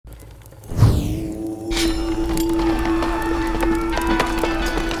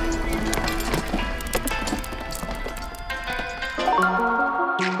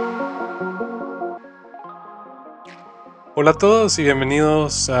Hola a todos y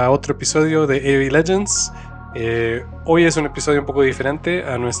bienvenidos a otro episodio de EV Legends. Hoy es un episodio un poco diferente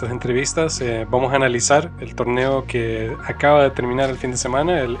a nuestras entrevistas. Vamos a analizar el torneo que acaba de terminar el fin de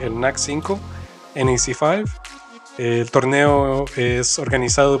semana, el NAC 5, NAC 5. El torneo es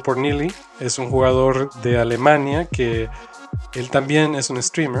organizado por Nili, es un jugador de Alemania que él también es un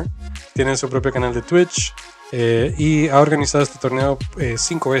streamer, tiene su propio canal de Twitch y ha organizado este torneo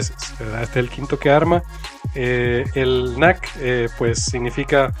 5 veces. ¿Verdad? Este es el quinto que arma. El NAC pues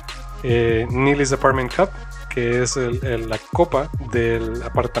significa Nili's Apartment Cup, que es la copa del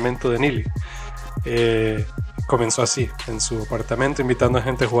apartamento de Nili. Comenzó así, en su apartamento, invitando a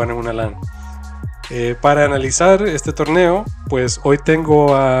gente a jugar en una LAN. Para analizar este torneo, pues hoy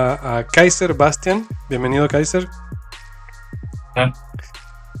tengo a Kaiser, Bastián. Bienvenido, Kaiser. Hola,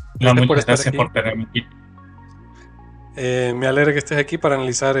 Gracias por muchas estar gracias aquí. por tenerme aquí. Me alegra que estés aquí para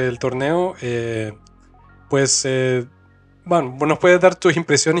analizar el torneo. Pues, bueno, nos puedes dar tus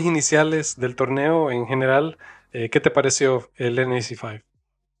impresiones iniciales del torneo en general. ¿Qué te pareció el NAC 5?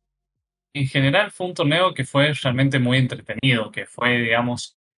 En general fue un torneo que fue realmente muy entretenido, que fue,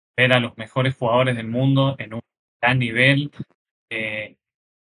 digamos, ver a los mejores jugadores del mundo en un gran nivel, eh,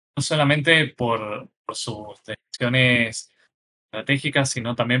 no solamente por sus decisiones estratégicas,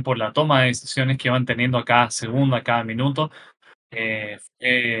 sino también por la toma de decisiones que van teniendo a cada segundo, a cada minuto.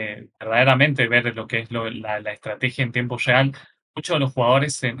 Fue verdaderamente ver lo que es la estrategia en tiempo real. Muchos de los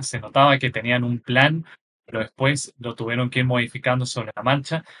jugadores se notaba que tenían un plan, pero después lo tuvieron que ir modificando sobre la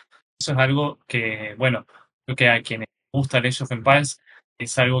marcha. Eso es algo que, bueno, creo que a quienes les gusta el Age of Empires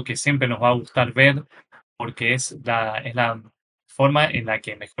es algo que siempre nos va a gustar ver, porque es la forma en la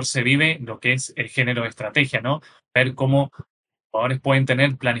que mejor se vive lo que es el género de estrategia, ¿no? Ver cómo jugadores pueden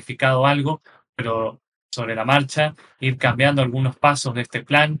tener planificado algo, pero sobre la marcha ir cambiando algunos pasos de este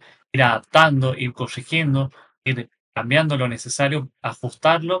plan, ir adaptando, ir corrigiendo, ir cambiando lo necesario,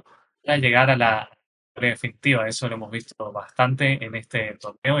 ajustarlo para llegar a la definitiva. Eso lo hemos visto bastante en este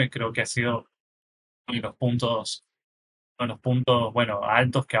torneo y creo que ha sido uno de los puntos, bueno,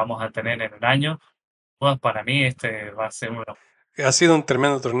 altos que vamos a tener en el año. Pues para mí este va a ser uno. Ha sido un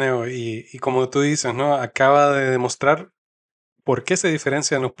tremendo torneo y como tú dices, ¿no? Acaba de demostrar por qué se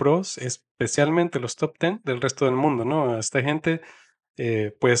diferencian los pros, especialmente los top 10 del resto del mundo, ¿no? Esta gente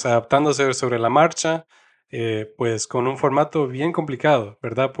pues adaptándose sobre la marcha, pues con un formato bien complicado,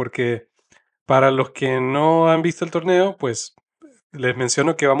 ¿verdad? Porque para los que no han visto el torneo, pues les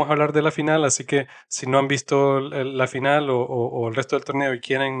menciono que vamos a hablar de la final, así que si no han visto la final o el resto del torneo y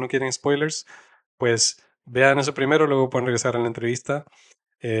no quieren spoilers, pues vean eso primero, luego pueden regresar a la entrevista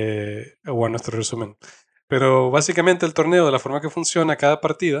o a nuestro resumen. Pero básicamente el torneo, de la forma que funciona cada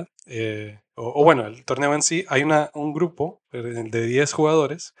partida, o bueno, el torneo en sí, hay un grupo de 10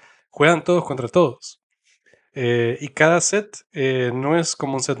 jugadores, juegan todos contra todos. Y cada set no es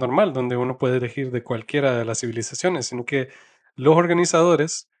como un set normal, donde uno puede elegir de cualquiera de las civilizaciones, sino que los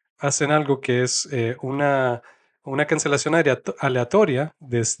organizadores hacen algo que es una cancelación aleatoria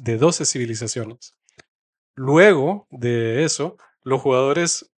de 12 civilizaciones. Luego de eso, los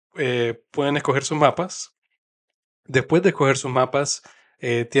jugadores pueden escoger sus mapas. Después de escoger sus mapas,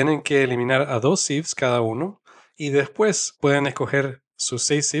 tienen que eliminar a 2 civs cada uno. Y después pueden escoger sus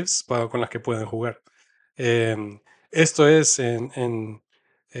 6 civs con las que pueden jugar. Esto es en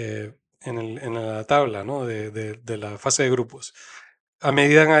la tabla, ¿no? de la fase de grupos. A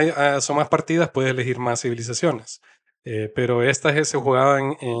medida que son más partidas, puedes elegir más civilizaciones. Pero estas se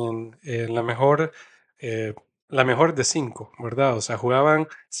jugaban en eh, la mejor de 5, ¿verdad? O sea, jugaban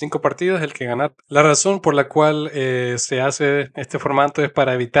 5 partidas, el que ganara. La razón por la cual se hace este formato es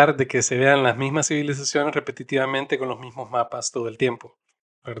para evitar de que se vean las mismas civilizaciones repetitivamente con los mismos mapas todo el tiempo,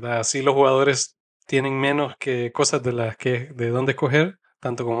 ¿verdad? Así los jugadores tienen menos que cosas de dónde escoger,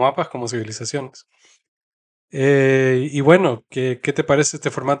 tanto como mapas como civilizaciones. Y bueno, ¿qué te parece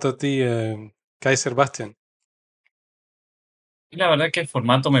este formato a ti, Kaiser Bastian? Y la verdad que el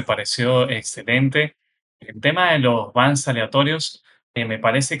formato me pareció excelente. El tema de los bans aleatorios me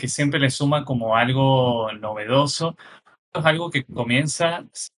parece que siempre le suma como algo novedoso. Es algo que comienza,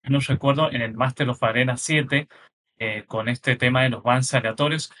 si no recuerdo, en el Master of Arena 7 con este tema de los bans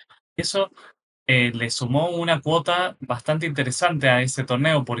aleatorios. Eso le sumó una cuota bastante interesante a ese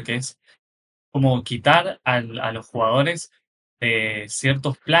torneo porque es como quitar a los jugadores de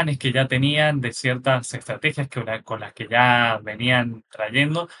ciertos planes que ya tenían, de ciertas estrategias con las que ya venían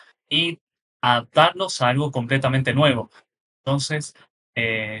trayendo y adaptarlos a algo completamente nuevo. Entonces,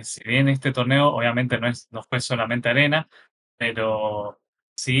 si bien este torneo obviamente no fue solamente arena, pero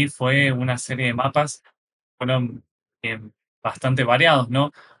sí fue una serie de mapas, fueron eh, bastante variados,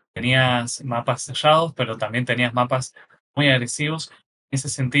 ¿no? Tenías mapas cerrados, pero también tenías mapas muy agresivos. En ese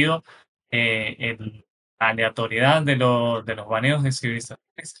sentido, la aleatoriedad de los baneos de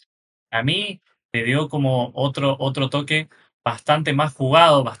civilizaciones, a mí me dio como otro toque bastante más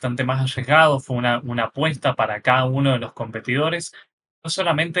jugado, bastante más arriesgado. Fue una apuesta para cada uno de los competidores. No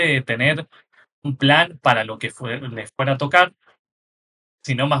solamente tener un plan para lo que les fuera a tocar,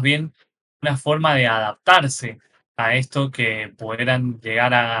 sino más bien una forma de adaptarse a esto que pudieran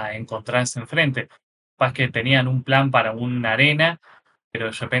llegar a encontrarse enfrente. Capaz que tenían un plan para una arena, pero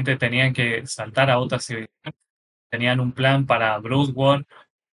de repente tenían que saltar a otra civilización. Tenían un plan para Brood War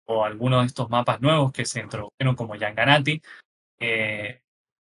o alguno de estos mapas nuevos que se introdujeron como Yanganati. Eh,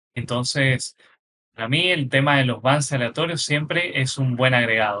 entonces, para mí el tema de los bans aleatorios siempre es un buen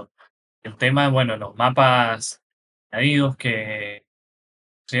agregado. El tema, bueno, los mapas añadidos que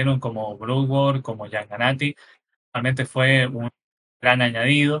pusieron como Brood War, como Yanganati, realmente fue un gran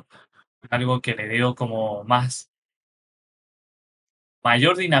añadido, algo que le dio como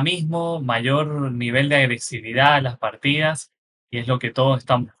mayor dinamismo, mayor nivel de agresividad a las partidas, y es lo que todos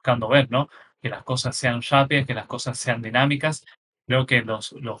están buscando ver, ¿no? Que las cosas sean rápidas, que las cosas sean dinámicas. Creo que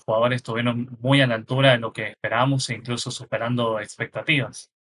los jugadores estuvieron muy a la altura de lo que esperábamos e incluso superando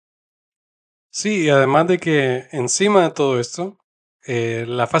expectativas. Sí, y además de que encima de todo esto,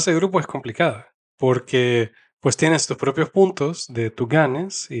 la fase de grupo es complicada, porque pues tienes tus propios puntos de tus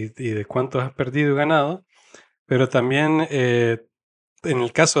ganes y de cuántos has perdido y ganado, pero también en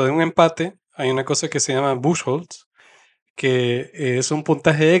el caso de un empate hay una cosa que se llama Buchholz, que es un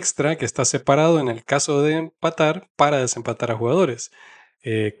puntaje extra que está separado en el caso de empatar para desempatar a jugadores.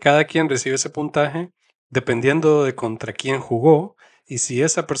 Cada quien recibe ese puntaje dependiendo de contra quién jugó y si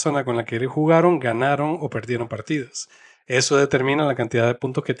esa persona con la que jugaron ganaron o perdieron partidas. Eso determina la cantidad de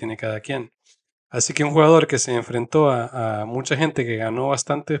puntos que tiene cada quien. Así que un jugador que se enfrentó a mucha gente que ganó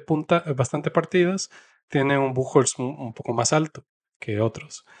bastantes partidas tiene un Buchholz un poco más alto que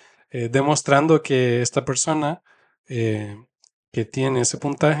otros, demostrando que esta persona eh, que tiene ese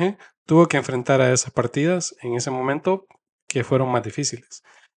puntaje tuvo que enfrentar a esas partidas en ese momento que fueron más difíciles.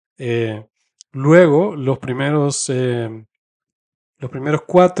 Eh, Luego, los primeros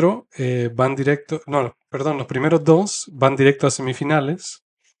cuatro van directo, no, perdón, los primeros dos van directo a semifinales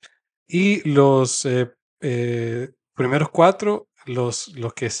y los primeros cuatro, los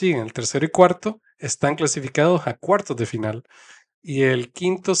que siguen, el tercero y cuarto, están clasificados a cuartos de final. Y el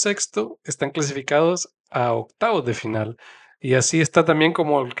quinto, sexto están clasificados a octavos de final. Y así está también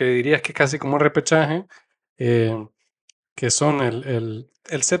como el que dirías que casi como un repechaje, eh, que son el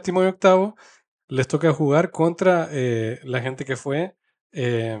séptimo y octavo, les toca jugar contra la gente que fue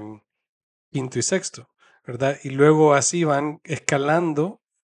eh, quinto y sexto, ¿verdad? Y luego así van escalando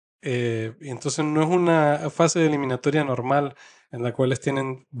y entonces no es una fase de eliminatoria normal en la cual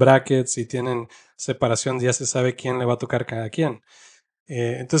tienen brackets y tienen separación, ya se sabe quién le va a tocar cada quien.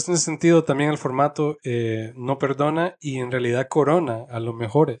 Entonces en ese sentido también el formato no perdona y en realidad corona a los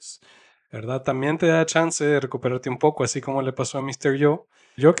mejores, ¿verdad? También te da chance de recuperarte un poco, así como le pasó a Mr.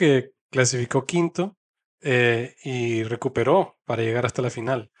 Yo que clasificó quinto y recuperó para llegar hasta la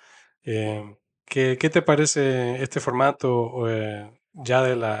final. Eh, ¿Qué te parece este formato ya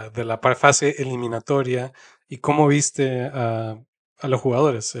de la fase eliminatoria y cómo viste a los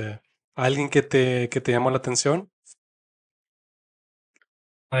jugadores? ¿A alguien que te llamó la atención?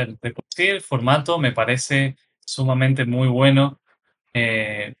 A ver, de por sí el formato me parece sumamente muy bueno.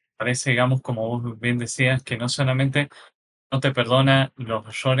 Parece, digamos, como vos bien decías, que no solamente no te perdona los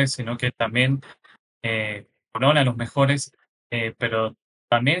errores, sino que también corona a los mejores, pero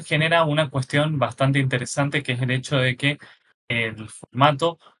también genera una cuestión bastante interesante, que es el hecho de que el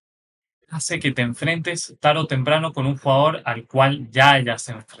formato hace que te enfrentes tarde o temprano con un jugador al cual ya hayas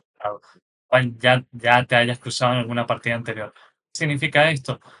enfrentado, cual ya te hayas cruzado en alguna partida anterior. ¿Qué significa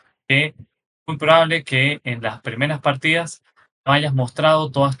esto? Que es muy probable que en las primeras partidas no hayas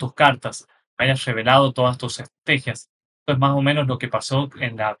mostrado todas tus cartas, no hayas revelado todas tus estrategias. Esto es más o menos lo que pasó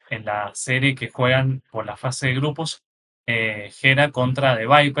en la serie que juegan por la fase de grupos, Hera contra The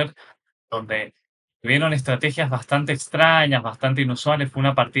Viper, donde tuvieron estrategias bastante extrañas, bastante inusuales. Fue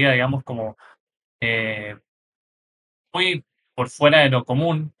una partida, digamos, como eh, muy por fuera de lo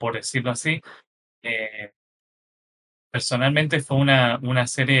común, por decirlo así. Eh, Personalmente fue una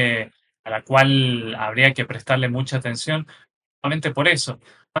serie a la cual habría que prestarle mucha atención, solamente por eso.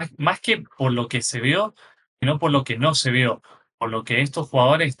 Más que por lo que se vio, sino por lo que no se vio. Por lo que estos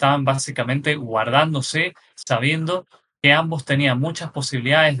jugadores estaban básicamente guardándose, sabiendo que ambos tenían muchas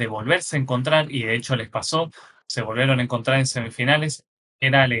posibilidades de volverse a encontrar, y de hecho les pasó. Se volvieron a encontrar en semifinales.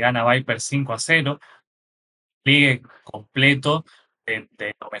 Era le gana a Viper 5-0, pliegue completo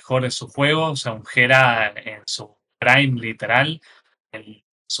de lo mejor de su juego. O sea, un Gera en su prime literal,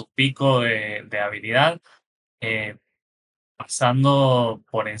 su pico de habilidad, eh, pasando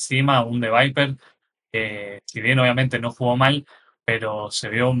por encima a un de Viper que, si bien obviamente no jugó mal, pero se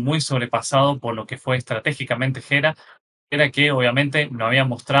vio muy sobrepasado por lo que fue estratégicamente Gera, era que obviamente no había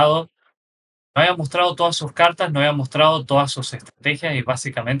mostrado todas sus cartas, no había mostrado todas sus estrategias y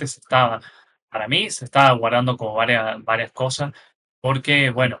básicamente para mí, se estaba guardando como varias cosas, porque,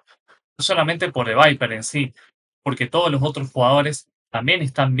 bueno, no solamente por The Viper en sí, porque todos los otros jugadores también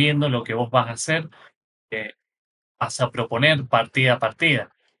están viendo lo que vos vas a hacer, que vas a proponer partida a partida.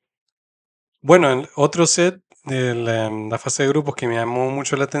 Bueno, el otro set de la fase de grupos que me llamó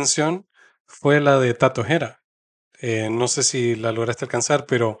mucho la atención fue la de Tato Gera. No sé si la lograste alcanzar,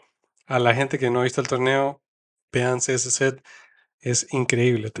 pero a la gente que no ha visto el torneo, véanse ese set. Es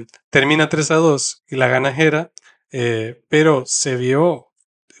increíble. Termina 3-2 y la gana Jera, pero se vio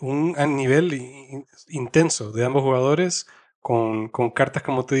un a nivel intenso de ambos jugadores con cartas,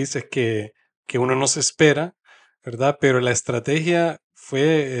 como tú dices, que uno no se espera, ¿verdad? Pero la estrategia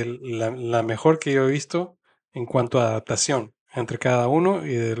fue la mejor que yo he visto en cuanto a adaptación entre cada uno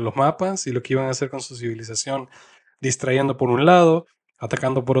y de los mapas y lo que iban a hacer con su civilización, distrayendo por un lado,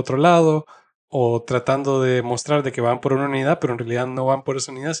 atacando por otro lado, o tratando de mostrar de que van por una unidad, pero en realidad no van por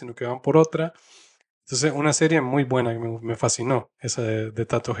esa unidad, sino que van por otra. Entonces, una serie muy buena que me fascinó, esa de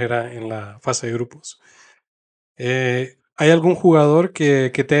Tato Gera en la fase de grupos. ¿Hay algún jugador que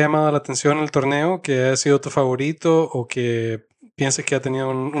te haya llamado la atención en el torneo, que haya sido tu favorito o que pienses que ha tenido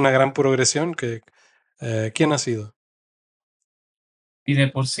una gran progresión? ¿Quién ha sido? Y de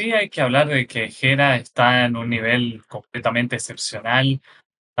por sí hay que hablar de que Gera está en un nivel completamente excepcional,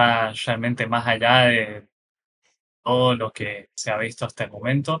 está realmente más allá de todo lo que se ha visto hasta el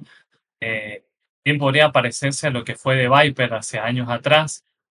momento. Eh, Bien podría parecerse a lo que fue de Viper hace años atrás,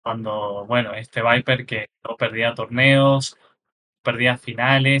 cuando, bueno, este Viper que no perdía torneos, perdía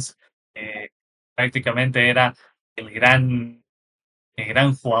finales, eh, prácticamente era el gran, el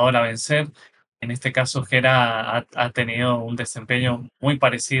gran jugador a vencer. En este caso, Gera ha tenido un desempeño muy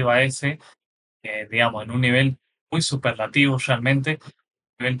parecido a ese, digamos, en un nivel muy superlativo realmente,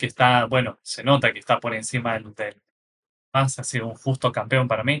 nivel que está, bueno, se nota que está por encima del más, ha sido un justo campeón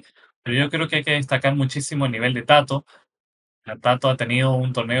para mí, pero yo creo que hay que destacar muchísimo el nivel de Tato. Tato ha tenido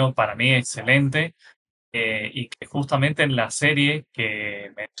un torneo para mí excelente, y que justamente en la serie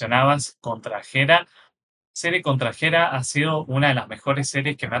que mencionabas contra Jera, serie contra Jera ha sido una de las mejores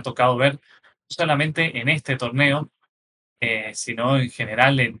series que me ha tocado ver, no solamente en este torneo, sino en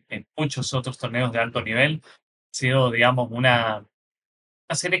general en muchos otros torneos de alto nivel. Ha sido, digamos, una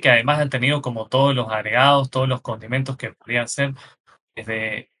serie que además ha tenido como todos los agregados, todos los condimentos que podría ser,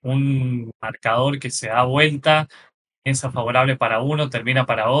 desde un marcador que se da vuelta, piensa favorable para uno, termina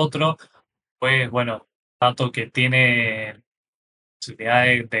para otro. Pues bueno, tanto que tiene posibilidad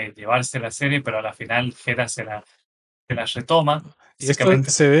de llevarse la serie, pero a la final Gera se la retoma. Y esto Básicamente,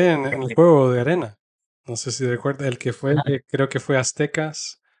 se ve en el juego de arena. No sé si recuerda el que fue, creo que fue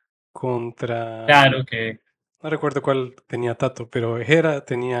Aztecas contra. claro que No recuerdo cuál tenía Tato, pero Hera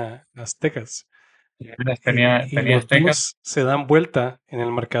tenía Aztecas. Y tenía los Aztecas. dos se dan vuelta en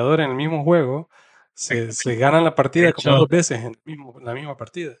el marcador en el mismo juego. Se Exactamente. ganan la De partida como hecho, dos veces en la misma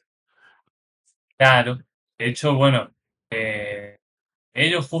partida. claro, de hecho, bueno, eh,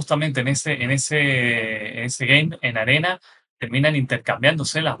 ellos justamente en ese game, en arena, terminan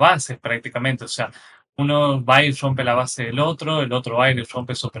intercambiándose las bases prácticamente. O sea, uno va y rompe la base del otro, el otro va y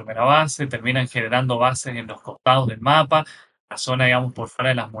rompe su primera base, terminan generando bases en los costados del mapa, la zona, digamos, por fuera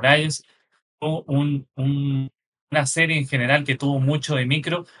de las murallas. Una serie en general que tuvo mucho de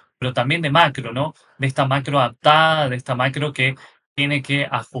micro, pero también de macro, ¿no? De esta macro adaptada, de esta macro que tiene que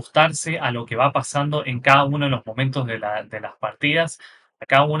ajustarse a lo que va pasando en cada uno de los momentos de las partidas, a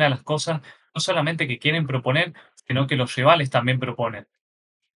cada una de las cosas, no solamente que quieren proponer, sino que los rivales también proponen.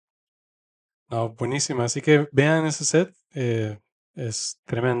 No, buenísima. Así que vean ese set. Es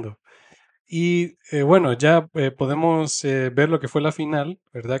tremendo. Y bueno, ya podemos ver lo que fue la final,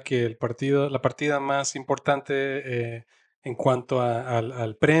 ¿verdad? Que la partida más importante en cuanto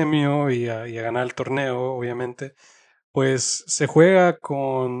al premio y a ganar el torneo, obviamente, pues se juega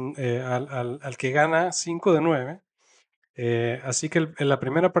con al que gana 5 de 9. Así que en la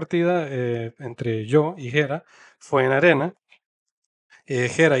primera partida entre yo y Gera fue en arena.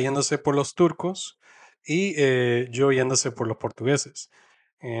 Gera yéndose por los turcos y yo yéndose por los portugueses.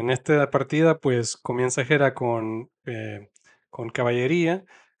 En esta partida, pues comienza Gera con caballería,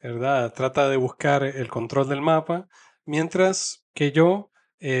 ¿verdad? Trata de buscar el control del mapa, mientras que yo,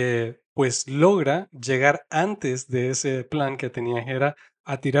 pues logra llegar antes de ese plan que tenía Gera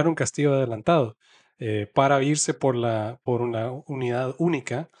a tirar un castillo adelantado. para irse por una unidad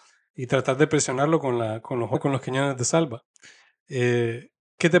única y tratar de presionarlo con los cañones de salva. ¿Qué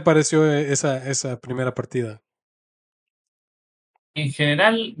te pareció esa primera partida? En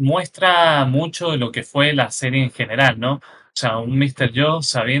general muestra mucho de lo que fue la serie en general, ¿no? O sea, un Mr. Joe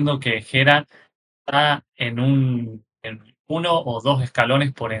sabiendo que Hera está en uno o dos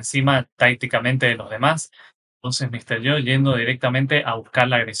escalones por encima tácticamente de los demás. Entonces, Mr. Joe yendo directamente a buscar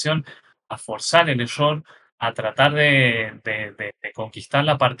la agresión, a forzar el error, a tratar de conquistar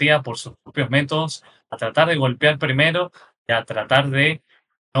la partida por sus propios métodos, a tratar de golpear primero y a tratar de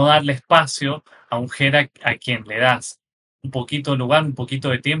no darle espacio a un Hera a quien le das un poquito de lugar, un poquito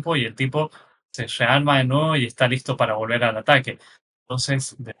de tiempo y el tipo se rearma de nuevo y está listo para volver al ataque.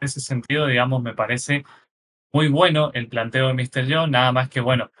 Entonces, desde ese sentido, digamos, me parece muy bueno el planteo de Mr. Joe, nada más que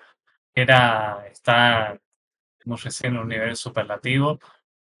bueno, está, como recién, en un nivel superlativo,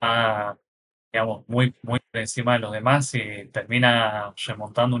 está, digamos, muy por encima de los demás y termina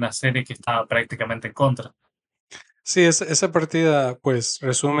remontando una serie que estaba prácticamente en contra. Sí, esa partida pues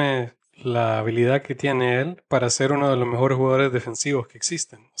resume la habilidad que tiene él para ser uno de los mejores jugadores defensivos que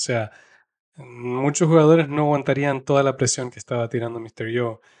existen. O sea, muchos jugadores no aguantarían toda la presión que estaba tirando Mr.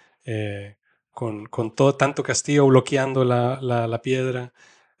 Yo, con todo tanto castillo bloqueando la piedra.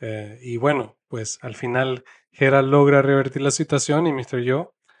 Y bueno, pues al final Geralt logra revertir la situación y Mr.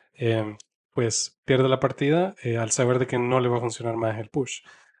 Yo pues pierde la partida al saber de que no le va a funcionar más el push.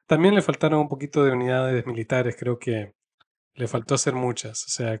 También le faltaron un poquito de unidades militares, creo que le faltó hacer muchas. O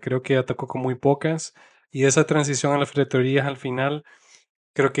sea, creo que atacó con muy pocas y esa transición a las ferreterías al final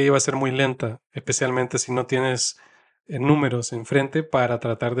creo que iba a ser muy lenta, especialmente si no tienes números enfrente para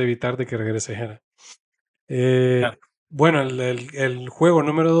tratar de evitar de que regrese Hera. Claro, Bueno, el juego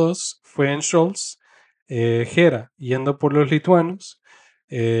número 2 fue en Scholz, Hera yendo por los lituanos,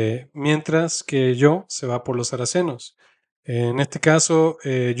 mientras que yo se va por los saracenos. En este caso,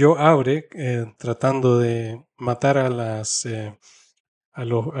 yo abre tratando de matar a los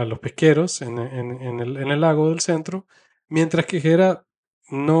pesqueros en el lago del centro, mientras que Hera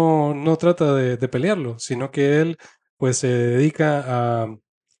no trata de pelearlo, sino que él pues se dedica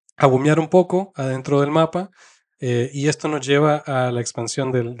a bumear un poco adentro del mapa, y esto nos lleva a la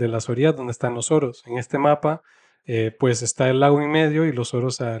expansión de la Soriat, donde están los oros. En este mapa pues está el lago en medio y los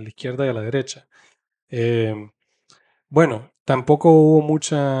oros a la izquierda y a la derecha. Eh, bueno, tampoco hubo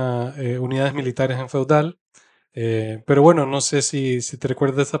muchas unidades militares en feudal, pero bueno, no sé si te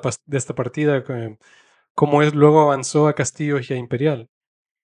recuerdas de de esta partida, cómo es, luego avanzó a Castillos y a Imperial.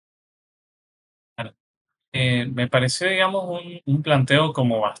 claro. Me pareció, digamos, un planteo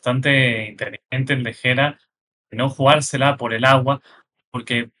como bastante inteligente el de Hera, de no jugársela por el agua,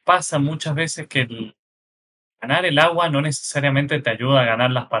 porque pasa muchas veces que ganar el agua no necesariamente te ayuda a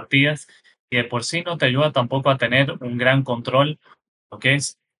ganar las partidas y de por sí no te ayuda tampoco a tener un gran control lo que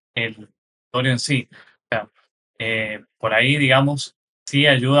es el territorio en sí. O sea, por ahí, digamos, sí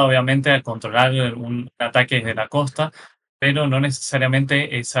ayuda obviamente a controlar un ataque desde la costa, pero no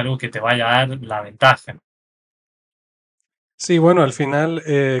necesariamente es algo que te vaya a dar la ventaja. Sí, bueno, al final,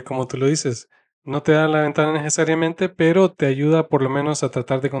 como tú lo dices, no te da la ventana necesariamente, pero te ayuda por lo menos a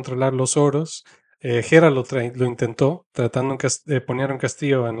tratar de controlar los oros. Hera lo intentó, tratando de poner un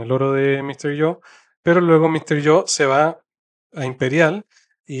castillo en el oro de Mr. Yo, pero luego Mr. Yo se va a Imperial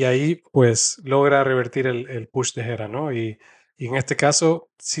y ahí pues logra revertir el push de Hera, ¿no? Y en este caso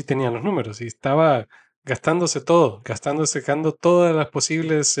sí tenían los números y estaba gastándose todo, sacando todas las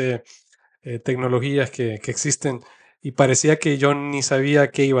posibles tecnologías que existen y parecía que yo ni sabía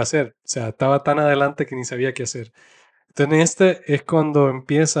qué iba a hacer. O sea, estaba tan adelante que ni sabía qué hacer. Entonces, este es cuando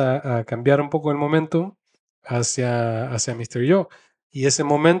empieza a cambiar un poco el momentum hacia Mr. Yo. Y ese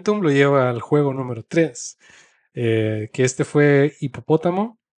momentum lo lleva al juego número 3, que este fue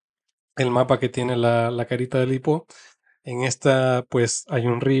Hipopótamo, el mapa que tiene la carita del hipo. En esta, pues, hay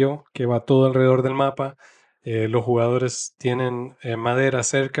un río que va todo alrededor del mapa. Los jugadores tienen madera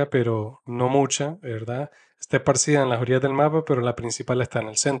cerca, pero no mucha, ¿verdad? Está esparcida en las orillas del mapa, pero la principal está en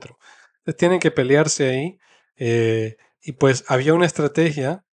el centro. Entonces tienen que pelearse ahí. Y pues había una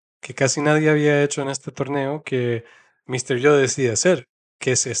estrategia que casi nadie había hecho en este torneo que Mr. Yo decide hacer,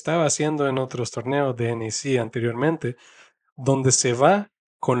 que se estaba haciendo en otros torneos de NEC anteriormente, donde se va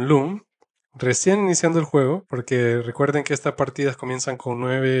con Loom recién iniciando el juego, porque recuerden que estas partidas comienzan con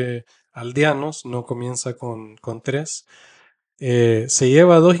 9 aldeanos, no comienza con 3. Se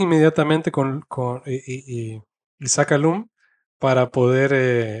lleva a 2 inmediatamente y saca Loom para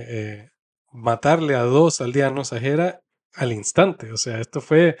poder matarle a 2 aldeanos a Hera al instante. O sea, esto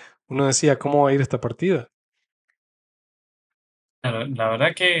fue, uno decía, ¿cómo va a ir esta partida? Claro, la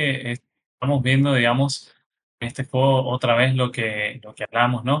verdad que estamos viendo, digamos, en este juego otra vez lo que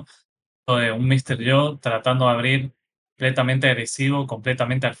hablamos, ¿no? De un Mr. Yo tratando de abrir completamente agresivo,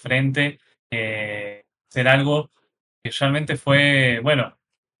 completamente al frente, hacer algo que realmente fue, bueno,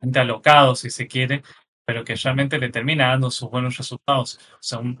 bastante alocado si se quiere, pero que realmente le termina dando sus buenos resultados. O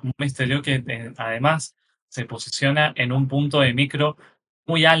sea, un Mr. Yo que además se posiciona en un punto de micro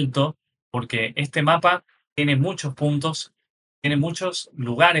muy alto, porque este mapa tiene muchos puntos, tiene muchos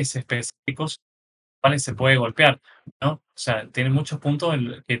lugares específicos cuales se puede golpear, ¿no? O sea, tiene muchos puntos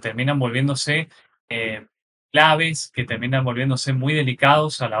que terminan volviéndose eh, claves, que terminan volviéndose muy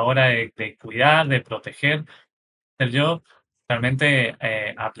delicados a la hora de cuidar, de proteger. El yo realmente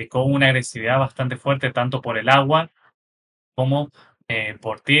aplicó una agresividad bastante fuerte tanto por el agua como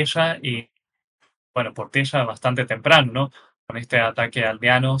por tierra y, bueno, por tierra bastante temprano, ¿no? Con este ataque de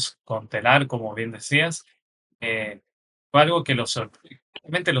aldeanos con telar, como bien decías. Eh, Fue algo que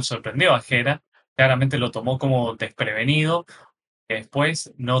realmente lo sorprendió a Jera, claramente lo tomó como desprevenido, que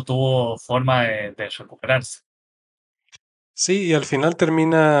después no tuvo forma de recuperarse. Sí, y al final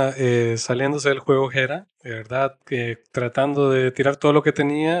termina saliéndose del juego Hera, de verdad, que tratando de tirar todo lo que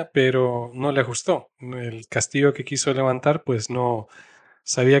tenía, pero no le ajustó. El castillo que quiso levantar, pues no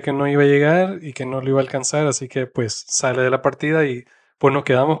sabía que no iba a llegar y que no lo iba a alcanzar, así que pues sale de la partida y pues nos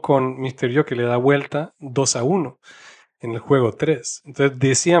quedamos con Mister Yo que le da vuelta 2-1 en el juego 3. Entonces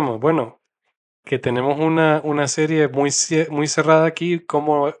decíamos, bueno, que tenemos una serie muy cerrada aquí,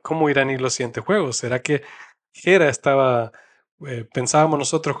 ¿cómo irán a ir los siguientes juegos? ¿Será que Gera estaba, pensábamos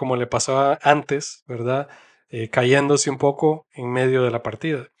nosotros como le pasaba antes, ¿verdad? Cayéndose un poco en medio de la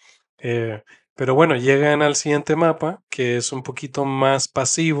partida. Eh, pero bueno, llegan al siguiente mapa, que es un poquito más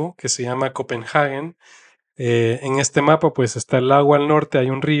pasivo, que se llama Copenhagen. En este mapa pues está el lago al norte, hay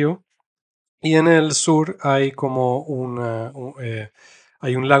un río, y en el sur hay como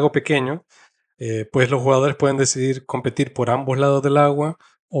hay un lago pequeño. Pues los jugadores pueden decidir competir por ambos lados del agua,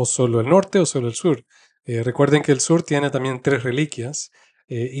 o solo el norte o solo el sur. Recuerden que el sur tiene también tres reliquias,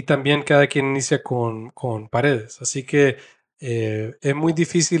 y también cada quien inicia con paredes. Así que es muy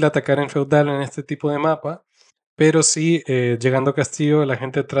difícil atacar en feudal en este tipo de mapa, pero sí, llegando a Castillo, la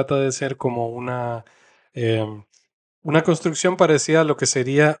gente trata de ser como una construcción parecida a lo que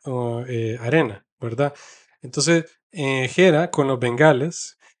sería arena, ¿verdad? Entonces, Hera con los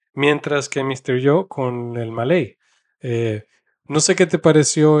bengales, mientras que Mr. Yo con el Malay. Eh, no sé qué te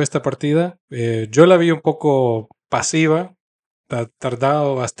pareció esta partida. Yo la vi un poco pasiva,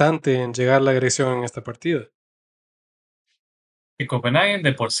 tardado bastante en llegar la agresión en esta partida. Y Copenhagen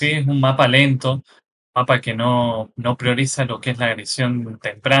de por sí es un mapa lento, mapa que no prioriza lo que es la agresión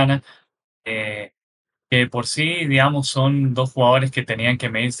temprana, eh, que por sí, digamos, son dos jugadores que tenían que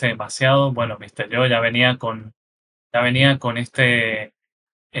medirse demasiado. Bueno, Mister Yo ya venía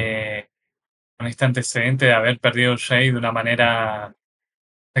eh, con este antecedente de haber perdido el Shade de una manera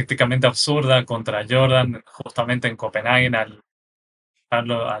prácticamente absurda contra Jordan, justamente en Copenhague,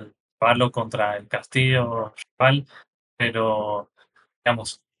 al jugarlo contra el Castillo rival, pero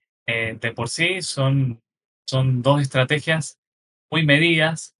digamos, de por sí son dos estrategias muy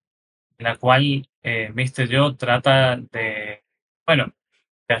medidas, en la cual Mr. Yo trata bueno,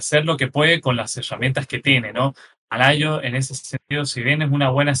 de hacer lo que puede con las herramientas que tiene, ¿no? Alayo, en ese sentido, si bien es una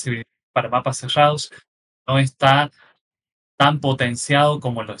buena civilización para mapas cerrados, no está tan potenciado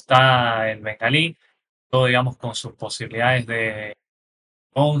como lo está el bengalí, todo digamos con sus posibilidades de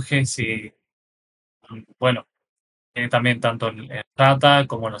monjes y bueno, tiene también tanto el rata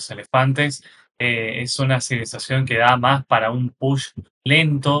como los elefantes. Es una civilización que da más para un push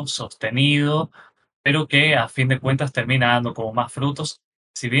lento, sostenido, pero que a fin de cuentas termina dando como más frutos.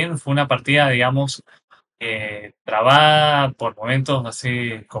 Si bien fue una partida, digamos, trabada por momentos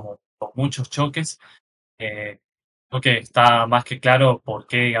así como con muchos choques, eh, creo que está más que claro por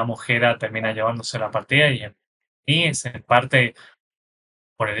qué, digamos, Hera termina llevándose la partida y es en parte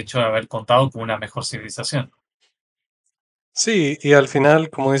por el hecho de haber contado con una mejor civilización. Sí, y al final,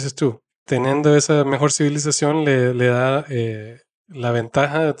 como dices tú, teniendo esa mejor civilización le da la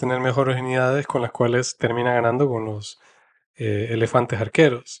ventaja de tener mejores unidades con las cuales termina ganando con los elefantes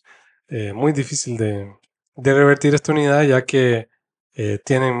arqueros. Muy difícil de revertir esta unidad ya que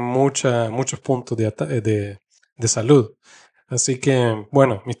tienen muchos puntos de salud. Así que,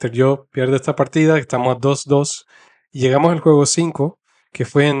 bueno, Mr. Yo pierde esta partida, estamos a 2-2 y llegamos al juego 5 que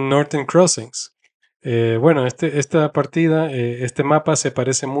fue en Northern Crossings. Bueno, esta partida, este mapa se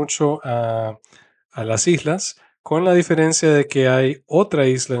parece mucho a las islas, con la diferencia de que hay otra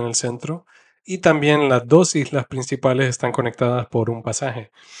isla en el centro y también las dos islas principales están conectadas por un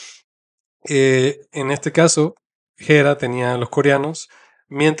pasaje. En este caso, Hera tenía a los coreanos,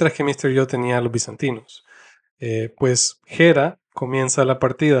 mientras que Mr. Yo tenía a los bizantinos. Pues Hera comienza la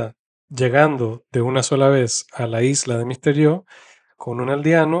partida llegando de una sola vez a la isla de Mr. Yo con un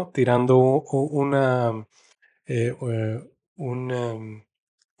aldeano tirando eh, eh, un, um,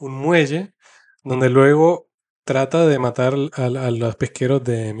 un muelle donde luego trata de matar a los pesqueros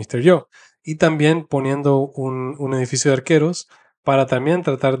de Mr. Yo y también poniendo un edificio de arqueros para también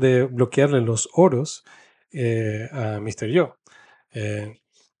tratar de bloquearle los oros a Mr. Yo. Eh,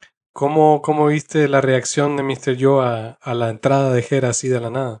 ¿Cómo viste la reacción de Mr. Yo a la entrada de Hera así de la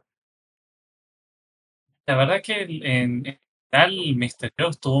nada? La verdad que en general Misterio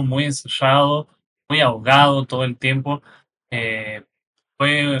estuvo muy ensayado, muy ahogado todo el tiempo. Eh,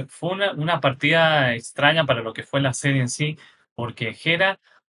 fue una partida extraña para lo que fue la serie en sí, porque Hera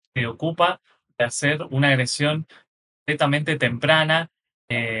se ocupa de hacer una agresión completamente temprana,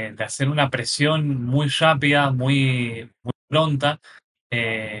 de hacer una presión muy rápida, muy pronta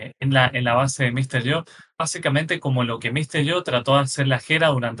en la base de Mr. Yo, básicamente como lo que Mr. Yo trató de hacer la Hera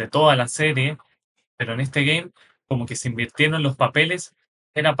durante toda la serie, pero en este game como que se invirtieron los papeles,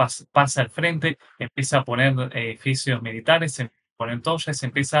 Hera pasa al frente, empieza a poner edificios militares, se ponen torres, se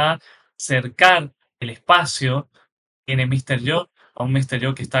empieza a cercar el espacio que tiene Mr. Yo, a un Mr.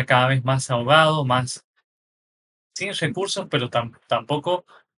 Yo que está cada vez más ahogado, más sin recursos, pero tampoco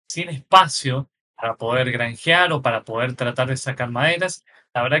sin espacio para poder granjear o para poder tratar de sacar maderas.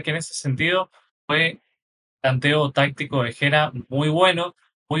 La verdad que en ese sentido fue planteo táctico de Gera muy bueno,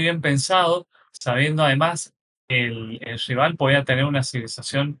 muy bien pensado, sabiendo además que el rival podía tener una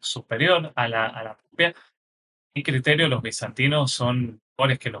civilización superior a la propia. Mi criterio, los bizantinos son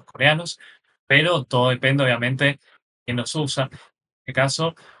mejores que los coreanos, pero todo depende obviamente de quién los usa. En este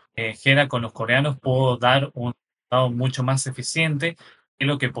caso, Gera con los coreanos pudo dar un resultado mucho más eficiente que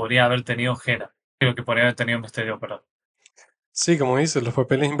lo que podría haber tenido Gera, que lo que podría haber tenido Misterio, perdón. Sí, como dices, los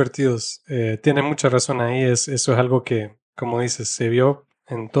papeles invertidos. Tienes mucha razón ahí. Eso es algo que, como dices, se vio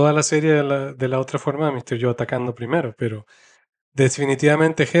en toda la serie de la otra forma, Mr. Yo atacando primero, pero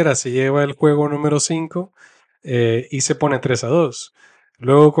definitivamente Hera se lleva el juego número 5 y se pone 3-2.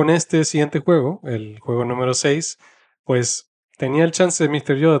 Luego con este siguiente juego, el juego número 6, pues tenía el chance de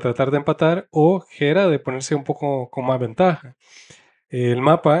Mr. Yo de tratar de empatar o Hera de ponerse un poco con más ventaja. El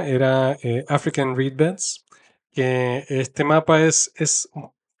mapa era African Reedbeds, que este mapa es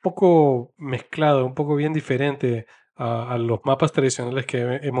un poco mezclado, un poco bien diferente a los mapas tradicionales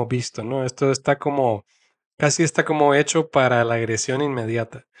que hemos visto, ¿no? Esto está como, casi está como hecho para la agresión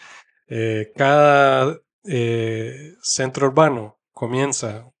inmediata. Cada centro urbano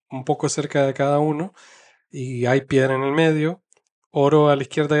comienza un poco cerca de cada uno y hay piedra en el medio, oro a la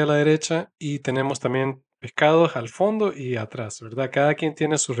izquierda y a la derecha y tenemos también pescados al fondo y atrás, ¿verdad? Cada quien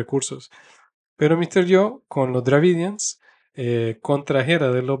tiene sus recursos. Pero Mr. Yo con los Dravidians contra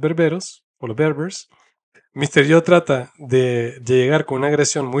Hera de los berberos o los berbers, Mr. Yo trata de llegar con una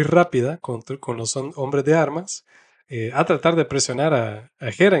agresión muy rápida con los hombres de armas a tratar de presionar a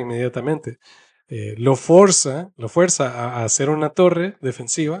Hera inmediatamente. Lo fuerza a hacer una torre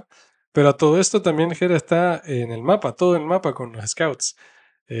defensiva, pero a todo esto también Hera está en el mapa, todo el mapa con los scouts.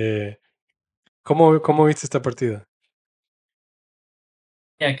 Eh, ¿Cómo viste esta partida?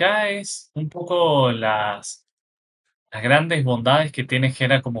 Y acá es un poco las grandes bondades que tiene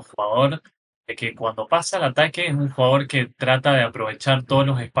Gera como jugador, de que cuando pasa al ataque es un jugador que trata de aprovechar todos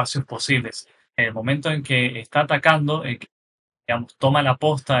los espacios posibles. En el momento en que está atacando, en que, digamos, toma la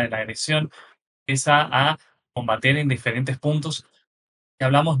posta de la agresión, empieza a combatir en diferentes puntos. Y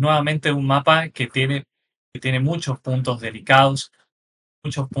hablamos nuevamente de un mapa que tiene muchos puntos delicados,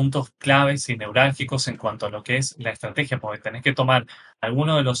 muchos puntos claves y neurálgicos en cuanto a lo que es la estrategia, porque tenés que tomar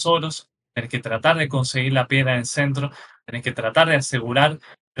alguno de los oros, tenés que tratar de conseguir la piedra en el centro, tenés que tratar de asegurar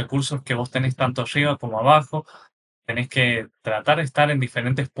recursos que vos tenés tanto arriba como abajo, tenés que tratar de estar en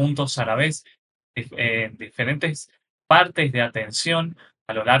diferentes puntos a la vez, en diferentes partes de atención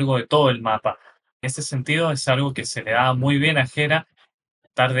a lo largo de todo el mapa. En ese sentido es algo que se le da muy bien a Jera,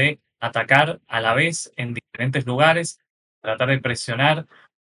 tratar de atacar a la vez en diferentes lugares, tratar de presionar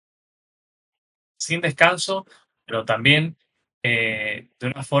sin descanso, pero también de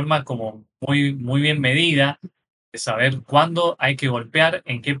una forma como muy bien medida, de saber cuándo hay que golpear,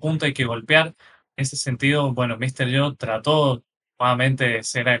 en qué punto hay que golpear. En ese sentido, bueno, Mr. Yo trató nuevamente de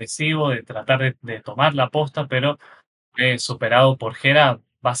ser agresivo, de tratar de tomar la posta, pero fue superado por Gera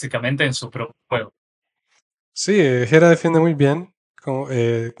básicamente en su propio juego. Sí, Hera defiende muy bien,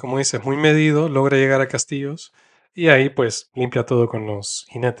 como dices, muy medido, logra llegar a castillos y ahí pues limpia todo con los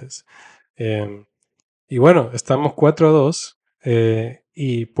jinetes. Em, y bueno, estamos 4-2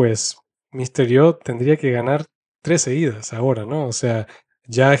 y pues Misterio tendría que ganar 3 seguidas ahora, ¿no? O sea,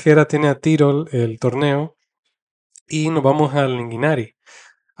 Ya Jera tiene a tiro el torneo y nos vamos al Linguinari.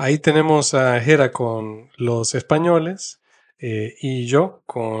 Ahí tenemos a Jera con los españoles y yo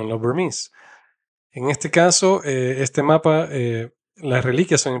con los burmese. En este caso, este mapa, las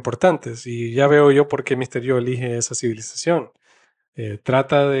reliquias son importantes y ya veo yo por qué Misterio elige esa civilización.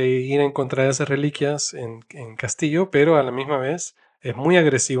 Trata de ir a encontrar esas reliquias en Castillo, pero a la misma vez es muy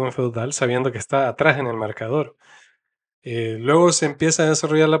agresivo en Feudal, sabiendo que está atrás en el marcador. Luego se empieza a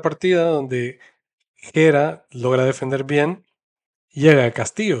desarrollar la partida donde Hera logra defender bien, llega a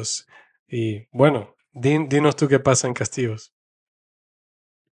Castillos. Y bueno, dinos tú qué pasa en Castillos.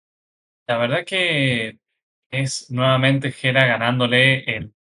 La verdad que es nuevamente Hera ganándole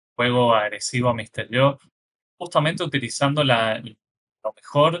el juego agresivo a Mr. Yo, justamente utilizando lo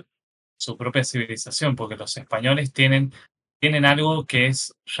mejor su propia civilización, porque los españoles tienen algo que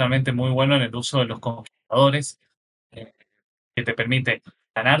es realmente muy bueno en el uso de los conquistadores, eh, que te permite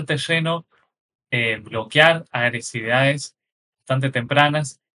ganar terreno, bloquear agresividades bastante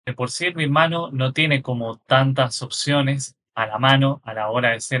tempranas. De por sí el birmano no tiene como tantas opciones a la mano a la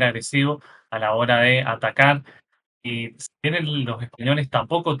hora de ser agresivo, a la hora de atacar. Y si bien los españoles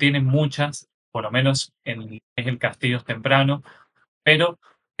tampoco tienen muchas, por lo menos en es el castillo temprano, pero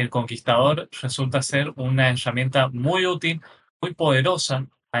el conquistador resulta ser una herramienta muy útil, muy poderosa,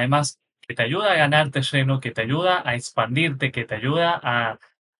 además que te ayuda a ganar terreno, que te ayuda a expandirte, que te ayuda a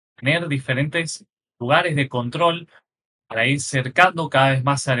tener diferentes lugares de control para ir cercando cada vez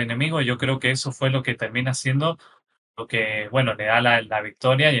más al enemigo. Y yo creo que eso fue lo que termina siendo lo que, bueno, le da la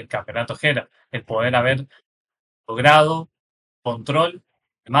victoria y el campeonato Jera, el poder haber logrado control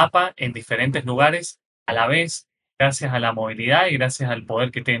del mapa en diferentes lugares a la vez, gracias a la movilidad y gracias al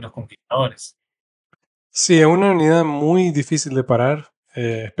poder que tienen los conquistadores. Sí, es una unidad muy difícil de parar,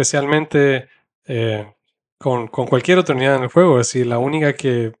 especialmente con cualquier otra unidad en el juego. Es decir, la única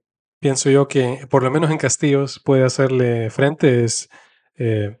que pienso yo que, por lo menos en Castillos, puede hacerle frente es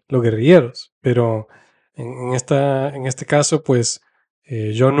los guerrilleros. Pero en este caso, pues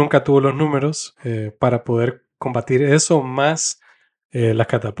yo nunca tuve los números para poder combatir eso, más las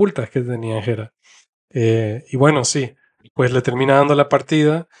catapultas que tenía Hera. Y bueno, sí, pues le termina dando la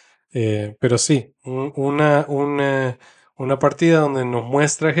partida, pero sí, una partida donde nos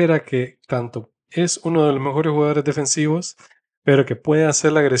muestra Jera que tanto es uno de los mejores jugadores defensivos, pero que puede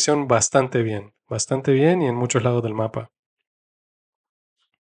hacer la agresión bastante bien y en muchos lados del mapa.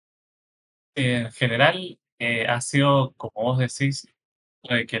 En general, ha sido, como vos decís,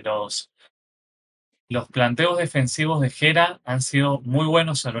 que los planteos defensivos de Jera han sido muy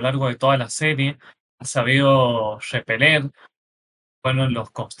buenos a lo largo de toda la serie. Ha sabido repeler, bueno,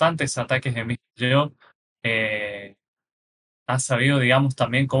 los constantes ataques de Mister eh, ha sabido, digamos,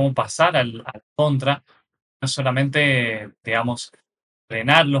 también cómo pasar al contra, no solamente, digamos,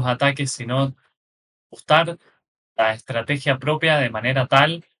 frenar los ataques, sino ajustar la estrategia propia de manera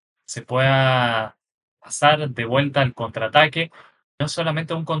tal se pueda pasar de vuelta al contraataque, no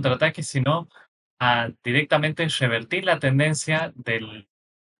solamente a un contraataque, sino a directamente revertir la tendencia del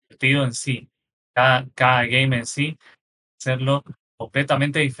partido en sí, cada game en sí, hacerlo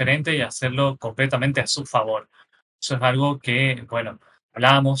completamente diferente y hacerlo completamente a su favor. Eso es algo que, bueno,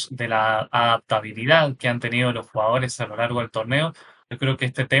 hablábamos de la adaptabilidad que han tenido los jugadores a lo largo del torneo. Yo creo que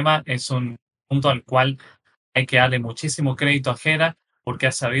este tema es un punto al cual hay que darle muchísimo crédito a Jera porque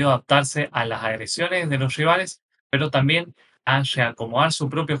ha sabido adaptarse a las agresiones de los rivales, pero también a reacomodar su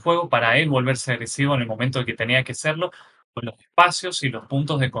propio juego para él volverse agresivo en el momento en que tenía que serlo, con los espacios y los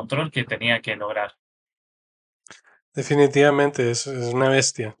puntos de control que tenía que lograr. Definitivamente es una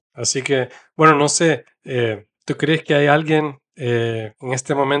bestia. Así que, bueno, no sé, ¿tú crees que hay alguien en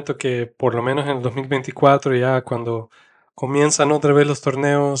este momento que por lo menos en el 2024, ya cuando comienzan otra vez los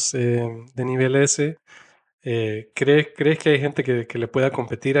torneos de nivel S, crees que hay gente que le pueda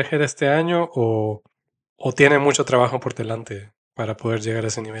competir a Jera este año o tiene mucho trabajo por delante para poder llegar a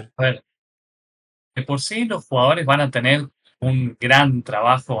ese nivel? A ver, de por sí los jugadores van a tener un gran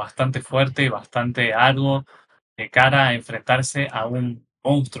trabajo bastante fuerte y bastante arduo de cara a enfrentarse a un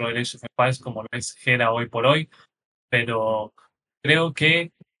monstruo del Age of Empires como lo es Jera hoy por hoy, pero creo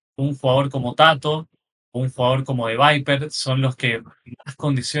que un jugador como Tato, un jugador como The Viper son los que más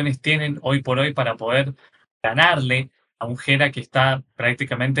condiciones tienen hoy por hoy para poder ganarle a un Jera que está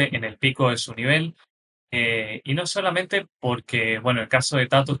prácticamente en el pico de su nivel. Y no solamente porque, bueno, el caso de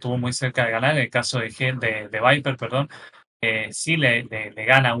Tato estuvo muy cerca de ganar, el caso de Viper, perdón, sí le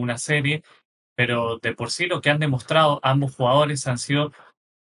gana una serie, pero de por sí lo que han demostrado ambos jugadores han sido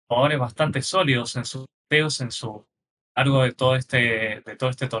jugadores bastante sólidos en sus deseos, en su largo de todo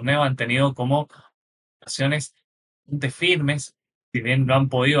este torneo, han tenido como acciones bastante firmes, si bien no han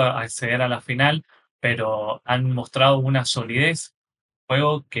podido acceder a la final, pero han mostrado una solidez de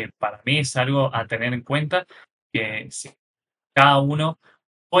juego que para mí es algo a tener en cuenta, que si cada uno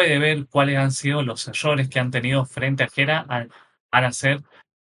puede ver cuáles han sido los errores que han tenido frente a Jera, van a ser,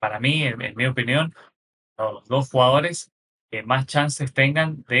 para mí, en mi opinión, los dos jugadores que más chances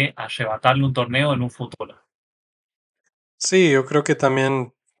tengan de arrebatarle un torneo en un futuro. Sí, yo creo que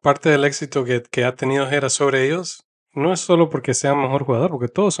también parte del éxito que ha tenido Jera sobre ellos no es solo porque sea mejor jugador, porque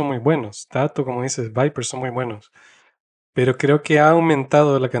todos son muy buenos. Tato, como dices, Viper son muy buenos. Pero creo que ha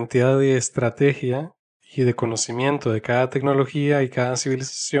aumentado la cantidad de estrategia y de conocimiento de cada tecnología y cada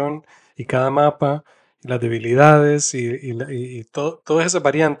civilización y cada mapa, y las debilidades y todas esas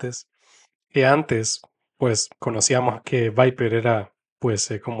variantes que antes pues conocíamos que Viper era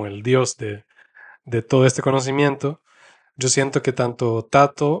pues como el dios de todo este conocimiento. Yo siento que tanto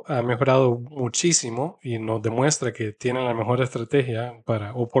Tato ha mejorado muchísimo y nos demuestra que tiene la mejor estrategia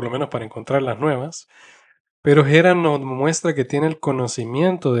para, o por lo menos para encontrar las nuevas, pero Hera nos muestra que tiene el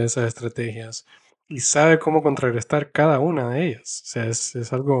conocimiento de esas estrategias y sabe cómo contrarrestar cada una de ellas. O sea,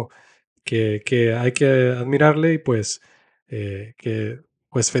 es algo que hay que admirarle y pues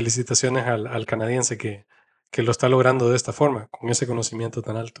felicitaciones al canadiense que lo está logrando de esta forma, con ese conocimiento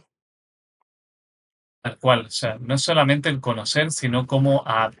tan alto. Tal cual, o sea, no es solamente el conocer, sino cómo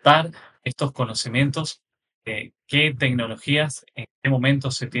adaptar estos conocimientos, qué tecnologías, en qué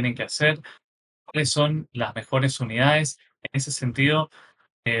momentos se tienen que hacer, cuáles son las mejores unidades. En ese sentido,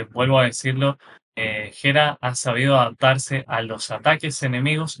 vuelvo a decirlo, Hera ha sabido adaptarse a los ataques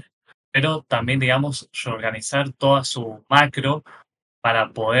enemigos, pero también, digamos, reorganizar toda su macro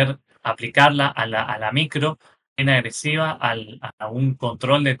para poder aplicarla a la micro, en agresiva, a un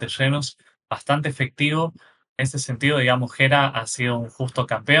control de terrenos bastante efectivo. En ese sentido, digamos, Gera ha sido un justo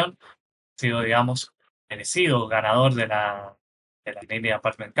campeón, ha sido, digamos, merecido ganador de la línea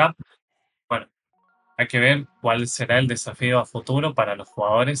Apartment Cup. Bueno, hay que ver cuál será el desafío a futuro para los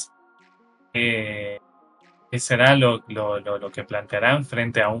jugadores, eh, qué será lo que plantearán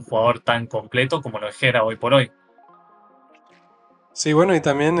frente a un jugador tan completo como lo es Gera hoy por hoy. Sí, bueno, y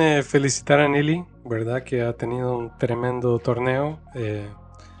también felicitar a Nili, ¿verdad? Que ha tenido un tremendo torneo. Eh,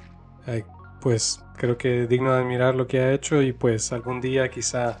 pues creo que digno de admirar lo que ha hecho y pues algún día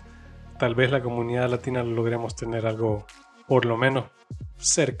quizá tal vez la comunidad latina lo logremos tener algo por lo menos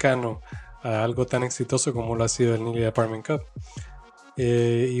cercano a algo tan exitoso como lo ha sido el Nili Apartment Cup.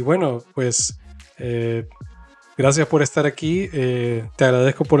 Y bueno, pues eh, gracias por estar aquí. Te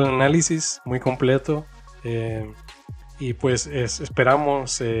agradezco por el análisis muy completo. eh, y pues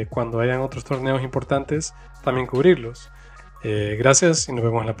esperamos cuando hayan otros torneos importantes también cubrirlos. Gracias y nos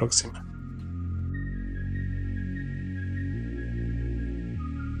vemos la próxima.